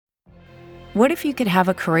What if you could have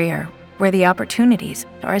a career where the opportunities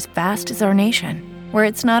are as vast as our nation, where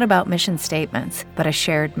it's not about mission statements, but a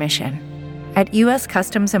shared mission? At U.S.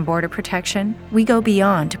 Customs and Border Protection, we go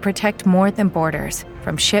beyond to protect more than borders.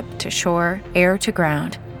 From ship to shore, air to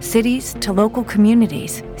ground, cities to local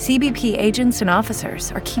communities, CBP agents and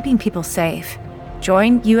officers are keeping people safe.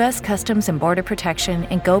 Join U.S. Customs and Border Protection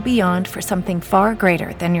and go beyond for something far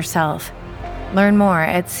greater than yourself. Learn more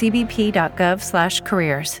at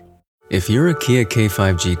cbp.gov/careers. If you're a Kia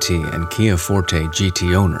K5 GT and Kia Forte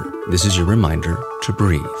GT owner, this is your reminder to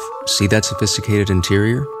breathe. See that sophisticated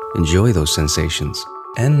interior? Enjoy those sensations.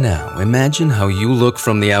 And now, imagine how you look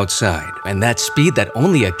from the outside and that speed that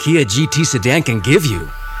only a Kia GT sedan can give you.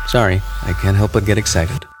 Sorry, I can't help but get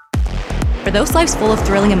excited. For those lives full of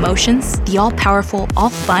thrilling emotions, the all-powerful,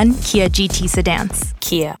 all-fun Kia GT sedans.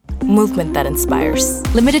 Kia, movement that inspires.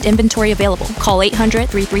 Limited inventory available. Call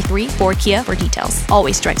 800-333-4KIA for details.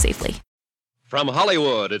 Always drive safely. From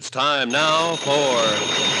Hollywood, it's time now for...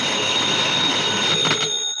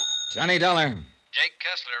 Johnny Dollar. Jake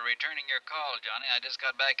Kessler returning your call, Johnny. I just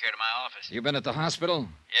got back here to my office. You been at the hospital?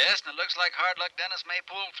 Yes, and it looks like Hard Luck Dennis may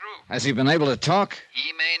pull through. Has he been able to talk?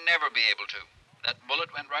 He may never be able to. That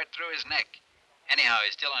bullet went right through his neck. Anyhow,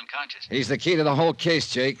 he's still unconscious. He's the key to the whole case,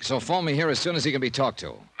 Jake, so phone me here as soon as he can be talked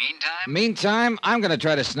to. Meantime, I'm going to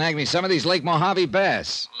try to snag me some of these Lake Mojave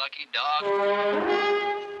bass. Lucky dog.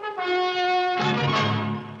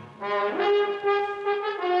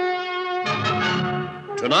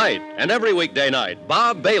 Tonight and every weekday night,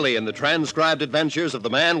 Bob Bailey in the transcribed adventures of the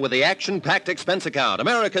man with the action-packed expense account,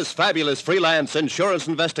 America's fabulous freelance insurance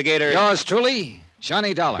investigator. Yours truly,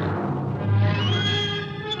 Johnny Dollar.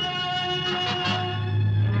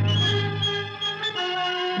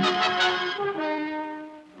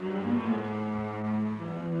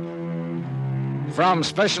 From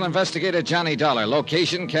Special Investigator Johnny Dollar,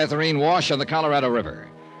 location Catherine Wash on the Colorado River,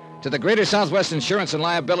 to the Greater Southwest Insurance and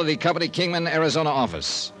Liability Company, Kingman, Arizona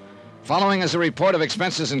office. Following is a report of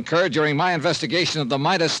expenses incurred during my investigation of the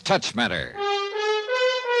Midas touch matter.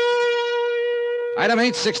 Item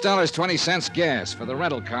 8, $6.20 gas for the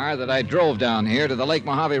rental car that I drove down here to the Lake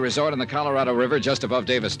Mojave Resort on the Colorado River just above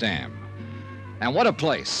Davis Dam. And what a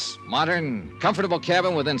place. Modern, comfortable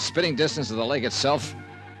cabin within spitting distance of the lake itself.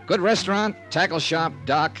 Good restaurant, tackle shop,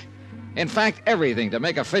 dock. In fact, everything to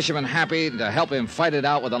make a fisherman happy to help him fight it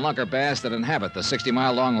out with the lunker bass that inhabit the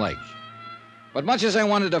 60-mile-long lake. But much as I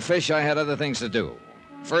wanted to fish, I had other things to do.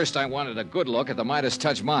 First, I wanted a good look at the Midas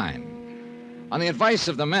Touch mine. On the advice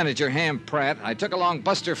of the manager, Ham Pratt, I took along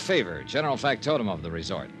Buster Favor, general factotum of the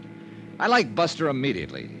resort. I liked Buster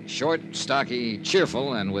immediately. Short, stocky,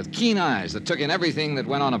 cheerful, and with keen eyes that took in everything that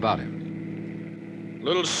went on about him.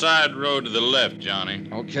 Little side road to the left, Johnny.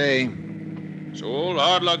 Okay. So old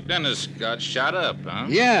Hard Luck Dennis got shot up, huh?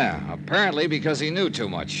 Yeah, apparently because he knew too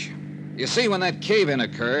much. You see, when that cave-in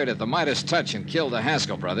occurred at the Midas Touch and killed the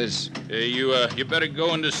Haskell brothers... Hey, you better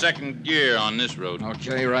go into second gear on this road.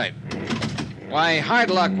 Okay, right. Why, Hard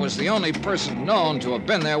Luck was the only person known to have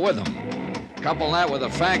been there with them. Couple that with the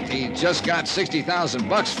fact he just got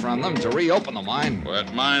 $60,000 from them to reopen the mine. Well,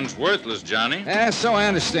 that mine's worthless, Johnny. So I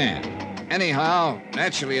understand. Anyhow,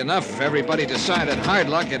 naturally enough, everybody decided Hard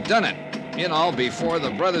Luck had done it. You know, before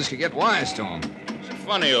the brothers could get wise to him. He's a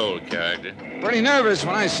funny old character. Pretty nervous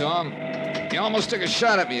when I saw him. He almost took a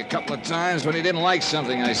shot at me a couple of times when he didn't like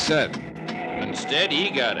something I said. Instead,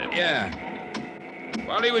 he got it. Yeah.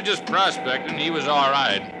 While he was just prospecting, he was all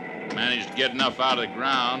right. Managed to get enough out of the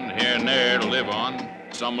ground here and there to live on.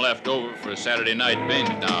 Some left over for a Saturday night binge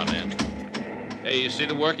now and then. Hey, you see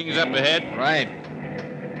the workings up ahead? Right.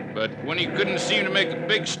 But when he couldn't seem to make a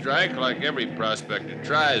big strike like every prospector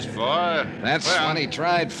tries for... That's when he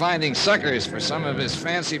tried finding suckers for some of his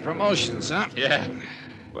fancy promotions, huh? Yeah,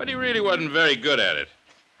 but he really wasn't very good at it.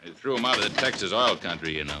 They threw him out of the Texas oil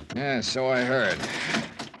country, you know. Yeah, so I heard.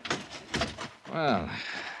 Well,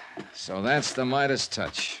 so that's the Midas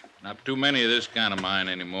Touch. Not too many of this kind of mine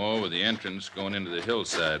anymore, with the entrance going into the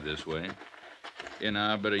hillside this way. Here,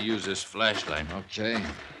 now, I better use this flashlight. Okay.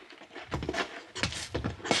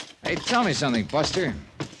 Hey, tell me something, Buster.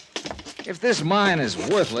 If this mine is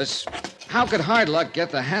worthless, how could Hard Luck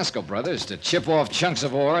get the Haskell brothers to chip off chunks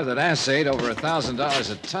of ore that assayed over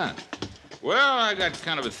 $1,000 a ton? Well, I got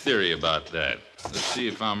kind of a theory about that. Let's see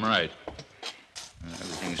if I'm right.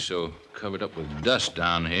 Everything's so covered up with dust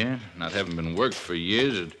down here, not having been worked for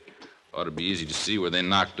years, it ought to be easy to see where they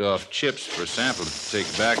knocked off chips for a sample to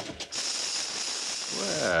take back.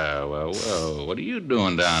 Well, what are you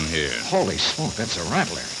doing down here? Holy smoke, that's a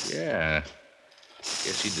rattler. Yeah.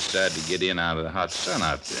 Guess he decided to get in out of the hot sun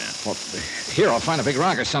out there. Well, here, I'll find a big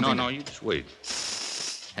rock or something. No, you just wait.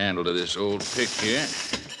 handle to this old pick here.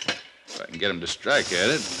 If I can get him to strike at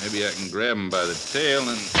it, maybe I can grab him by the tail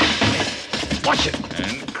and... Watch it!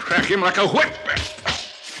 And crack him like a whip.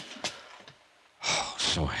 Oh,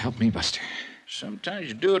 so help me, Buster. Sometimes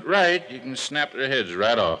you do it right, you can snap their heads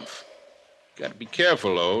right off. Got to be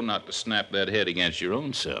careful, though, not to snap that head against your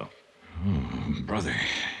own self. Oh, brother.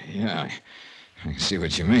 Yeah, I can see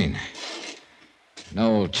what you mean.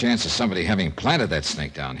 No chance of somebody having planted that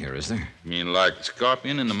snake down here, is there? You mean like the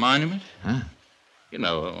scorpion in the monument? Huh? You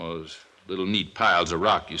know, those little neat piles of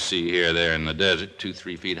rock you see here there in the desert,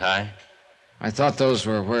 2-3 feet high. I thought those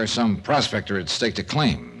were where some prospector had staked a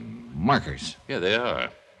claim. Markers. Yeah, they are.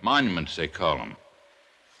 Monuments, they call them.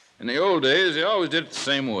 In the old days, they always did it the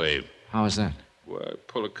same way. How is that? Well,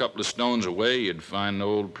 pull a couple of stones away, you'd find an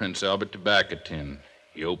old Prince Albert tobacco tin.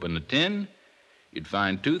 You open the tin, you'd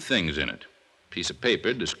find 2 things in it. A piece of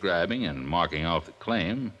paper describing and marking off the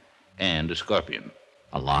claim, and a scorpion.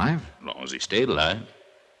 Alive? As long as he stayed alive.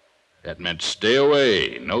 That meant stay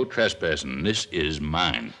away, no trespassing. This is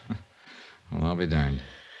mine. Well, I'll be darned.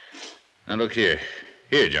 Now, look here.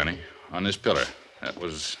 Here, Johnny, on this pillar. That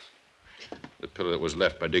was the pillar that was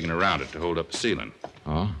left by digging around it to hold up the ceiling.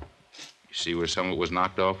 Oh? You see where some of it was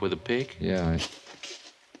knocked off with a pick? Yeah,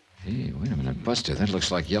 Hey, wait a minute, Buster. That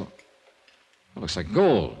looks like yellow... That looks like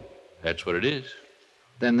gold. That's what it is.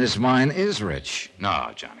 Then this mine is rich.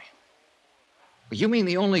 No, Johnny. You mean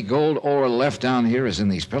the only gold ore left down here is in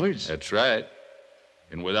these pillars? That's right.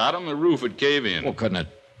 And without them, the roof would cave in. Well, couldn't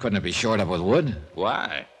it be shored up with wood?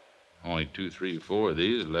 Why? Only 2, 3, 4 of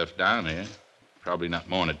these left down here. Probably not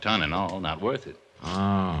more than a ton in all. Not worth it.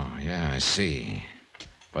 Oh, yeah, I see.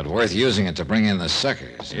 But worth using it to bring in the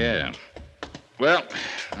suckers. Yeah. Well,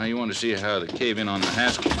 now you want to see how the cave-in on the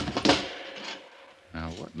Haskell. Now,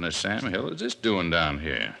 what in the Sam Hill is this doing down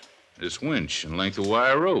here? This winch and length of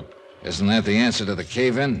wire rope. Isn't that the answer to the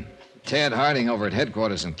cave-in? Tad Harding over at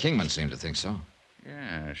headquarters in Kingman seemed to think so.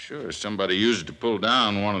 Yeah, sure. Somebody used it to pull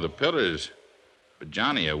down one of the pillars. But,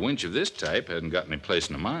 Johnny, a winch of this type hasn't got any place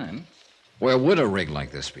in the mine. Where would a rig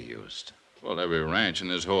like this be used? Well, every ranch in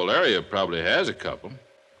this whole area probably has a couple.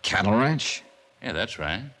 Cattle ranch? Yeah, that's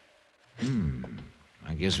right.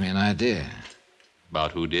 That gives me an idea.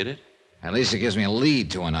 About who did it? At least it gives me a lead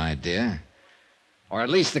to an idea. Or at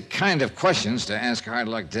least the kind of questions to ask Hard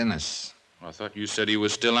Luck Dennis. Well, I thought you said he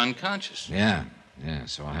was still unconscious. Yeah,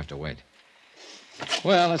 so I'll have to wait.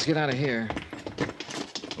 Well, let's get out of here.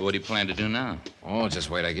 What do you plan to do now? Oh, just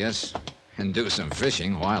wait, I guess. And do some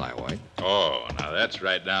fishing while I wait. Oh, now that's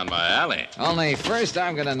right down my alley. Only first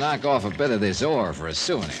I'm going to knock off a bit of this ore for a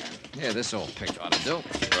souvenir. Yeah, this old pick ought to do.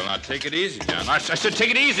 Well, now take it easy, John. I said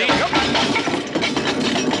take it easy.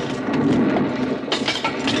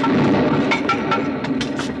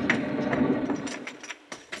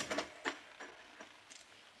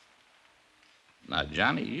 Now,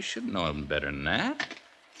 Johnny, you should know him better than that.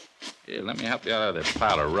 Here, let me help you out of that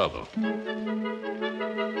pile of rubble.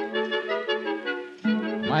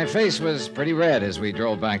 My face was pretty red as we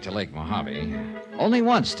drove back to Lake Mojave. Only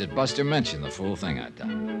once did Buster mention the fool thing I'd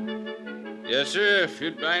done. Yes, sir. If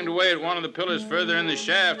you'd banged away at one of the pillars further in the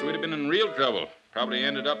shaft, we'd have been in real trouble. Probably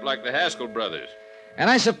ended up like the Haskell brothers. And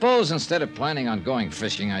I suppose instead of planning on going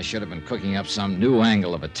fishing, I should have been cooking up some new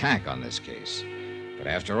angle of attack on this case. But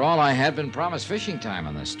after all, I had been promised fishing time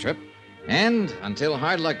on this trip. And until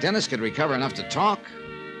Hard Luck Dennis could recover enough to talk...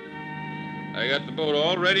 I got the boat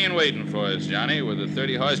all ready and waiting for us, Johnny, with a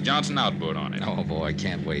 30-horse Johnson outboard on it. Oh, boy, I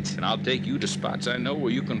can't wait. And I'll take you to spots I know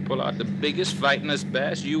where you can pull out the biggest fightingest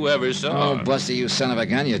bass you ever saw. Oh, Buster, you son of a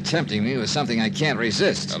gun, you're tempting me with something I can't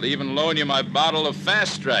resist. I'll even loan you my bottle of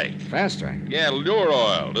Fast Strike. Fast Strike? Yeah, lure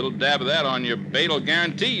oil. Little dab of that on your bait'll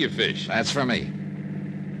guarantee you fish. That's for me.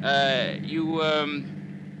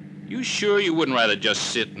 You sure you wouldn't rather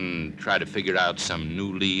just sit and try to figure out some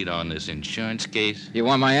new lead on this insurance case? You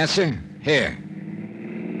want my answer? Here.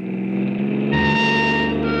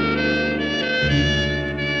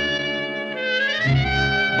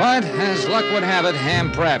 But, as luck would have it,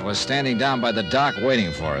 Ham Pratt was standing down by the dock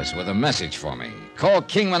waiting for us with a message for me. Call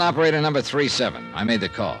Kingman operator number 37. I made the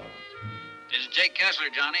call. This is Jake Kessler,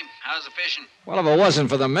 Johnny. How's the fishing? Well, if it wasn't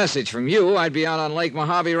for the message from you, I'd be out on Lake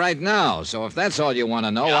Mojave right now. So if that's all you want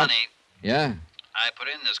to know... Johnny. Yeah? I put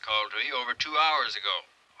in this call to you over 2 hours ago,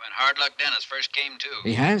 when Hard Luck Dennis first came to.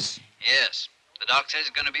 He has? Yes. The doc says he's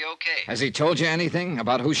going to be okay. Has he told you anything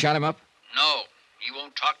about who shot him up? No. He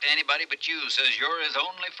won't talk to anybody but you. Says you're his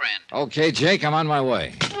only friend. Okay, Jake, I'm on my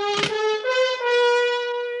way.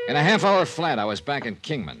 In a half-hour flat, I was back in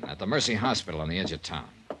Kingman at the Mercy Hospital on the edge of town.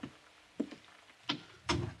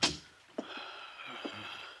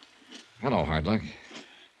 Hello, Hard Luck.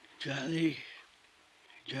 Johnny.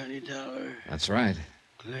 Johnny Dollar. That's right.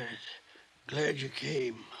 Glad you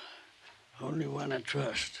came. Only one I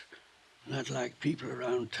trust. Not like people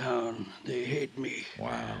around town. They hate me.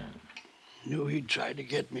 Wow. Knew he'd try to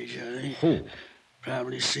get me, Johnny. Who?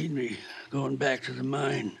 Probably seen me going back to the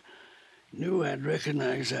mine. Knew I'd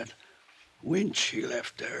recognize that winch he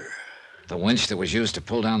left there. The winch that was used to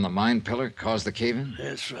pull down the mine pillar caused the cave-in?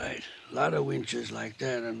 That's right. A lot of winches like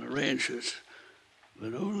that on the ranches.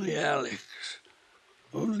 But only Alex.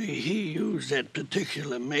 Only he used that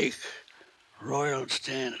particular make. Royal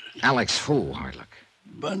Standard. Alex who, Hardluck?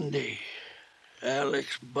 Bundy.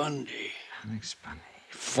 Alex Bundy. Alex Bundy.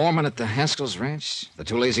 Foreman at the Haskell's ranch? The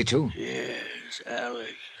Two Lazy Two? Yes,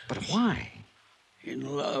 Alex. But why?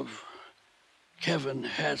 In love. Kevin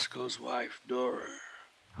Haskell's wife, Dora.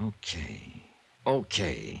 Okay.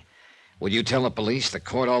 Will you tell the police, the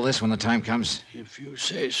court, all this when the time comes? If you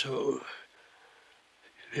say so.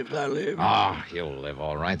 If I live. You'll live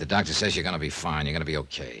all right. The doctor says you're going to be fine. You're going to be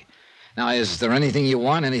okay. Now, is there anything you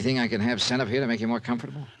want? Anything I can have sent up here to make you more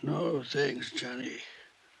comfortable? No, thanks, Johnny.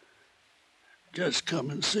 Just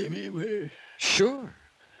come and see me, will you? Sure.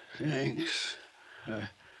 Thanks.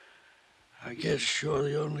 I guess you're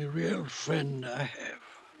the only real friend I have.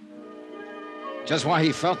 Just why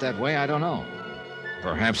he felt that way, I don't know.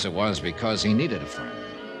 Perhaps it was because he needed a friend.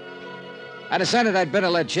 I decided I'd better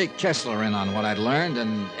let Jake Kessler in on what I'd learned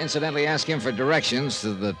and incidentally ask him for directions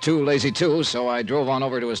to the Two Lazy Two, so I drove on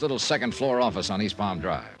over to his little second-floor office on East Palm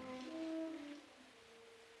Drive.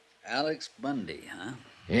 Alex Bundy, huh?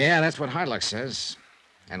 Yeah, that's what Hardluck says.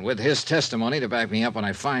 And with his testimony to back me up when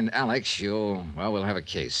I find Alex, we'll have a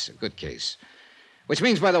case, a good case. Which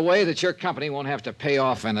means, by the way, that your company won't have to pay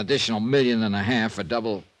off an additional $1.5 million for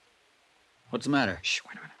double... What's the matter? Shh,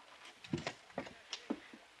 wait a minute.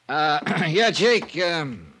 Yeah, Jake,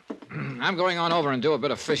 I'm going on over and do a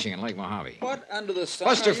bit of fishing in Lake Mojave. What under the sun?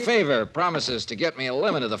 Buster Favor promises to get me a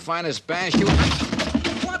limit of the finest bass you...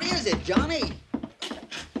 What is it, Johnny?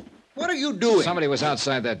 What are you doing? Somebody was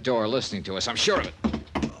outside that door listening to us, I'm sure of it.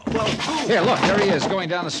 Well, who? Here, look, there he is, going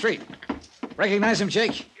down the street. Recognize him,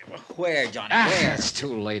 Jake? Where, Johnny? Where? It's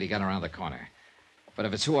too late. He got around the corner. But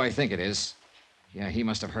if it's who I think it is, yeah, he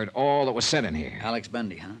must have heard all that was said in here. Alex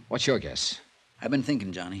Bundy, huh? What's your guess? I've been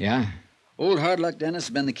thinking, Johnny. Yeah? Old Hardluck Dennis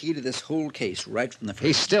has been the key to this whole case right from the first.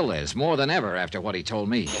 He still is, more than ever after what he told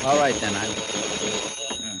me. All right, then.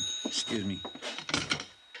 Excuse me.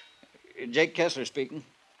 Jake Kessler speaking.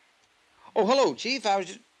 Oh, hello, Chief. I was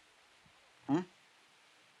just... Huh?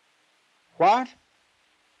 What?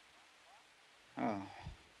 Oh.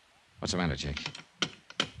 What's the matter, Jake?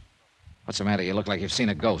 What's the matter? You look like you've seen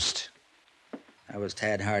a ghost. I was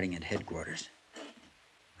Tad Harding at headquarters.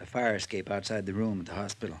 A fire escape outside the room at the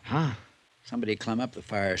hospital. Huh? Somebody climbed up the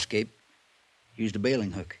fire escape, used a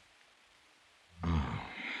bailing hook. Oh.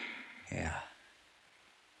 Yeah.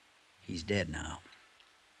 He's dead now.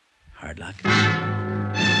 Hard luck.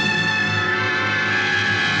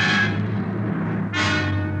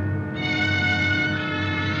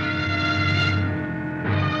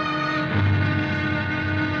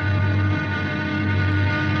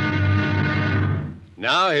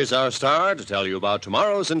 Now, here's our star to tell you about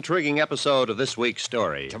tomorrow's intriguing episode of this week's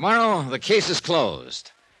story. Tomorrow, the case is closed.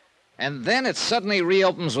 And then it suddenly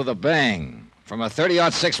reopens with a bang from a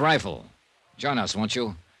 .30-06 rifle. Join us, won't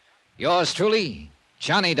you? Yours truly,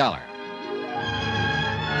 Johnny Dollar.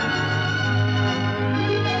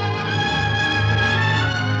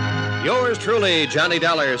 Yours truly, Johnny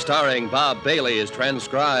Dollar, starring Bob Bailey, is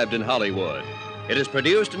transcribed in Hollywood. It is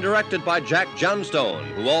produced and directed by Jack Johnstone,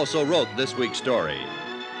 who also wrote this week's story.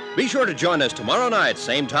 Be sure to join us tomorrow night,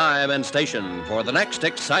 same time and station, for the next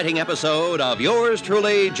exciting episode of Yours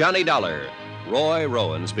truly, Johnny Dollar. Roy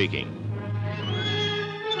Rowan speaking.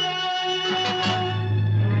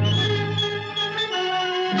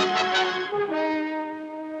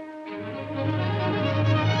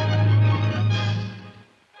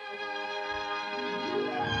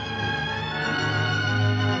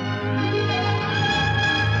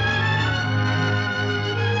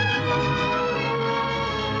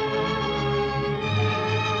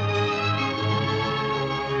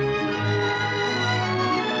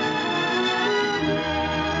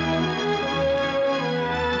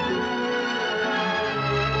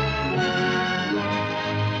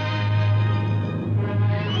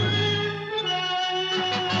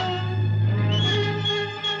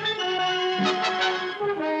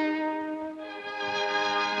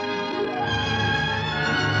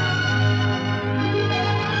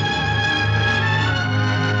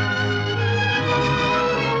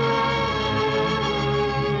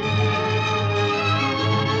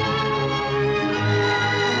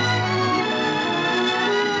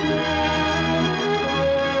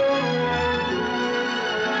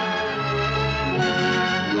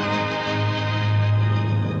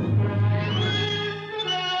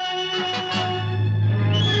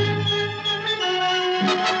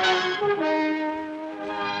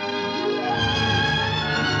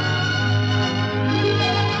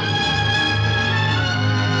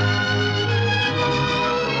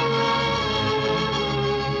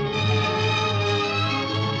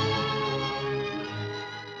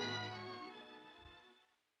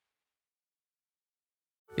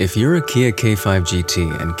 If you're a Kia K5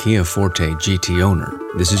 GT and Kia Forte GT owner,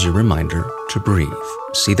 this is your reminder to breathe.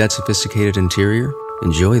 See that sophisticated interior?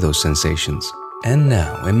 Enjoy those sensations. And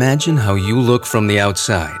now, imagine how you look from the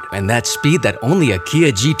outside and that speed that only a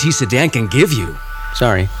Kia GT sedan can give you.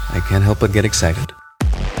 Sorry, I can't help but get excited.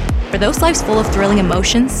 For those lives full of thrilling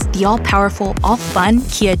emotions, the all-powerful, all-fun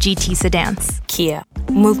Kia GT sedans. Kia,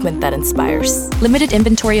 movement that inspires. Limited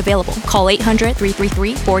inventory available. Call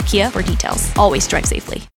 800-333-4KIA for details. Always drive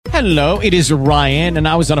safely. Hello, it is Ryan, and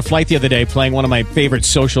I was on a flight the other day playing one of my favorite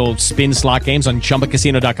social spin slot games on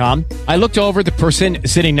ChumbaCasino.com. I looked over at the person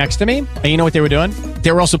sitting next to me, and you know what they were doing?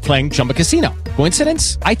 They were also playing Chumba Casino.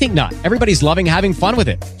 Coincidence? I think not. Everybody's loving having fun with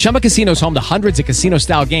it. Chumba Casino is home to hundreds of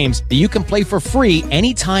casino-style games that you can play for free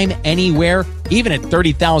anytime, anywhere, even at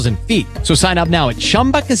 30,000 feet. So sign up now at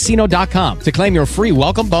ChumbaCasino.com to claim your free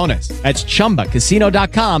welcome bonus. That's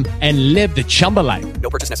ChumbaCasino.com and live the Chumba life. No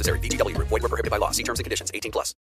purchase necessary. VGW. Void where prohibited by law. See terms and conditions. 18+.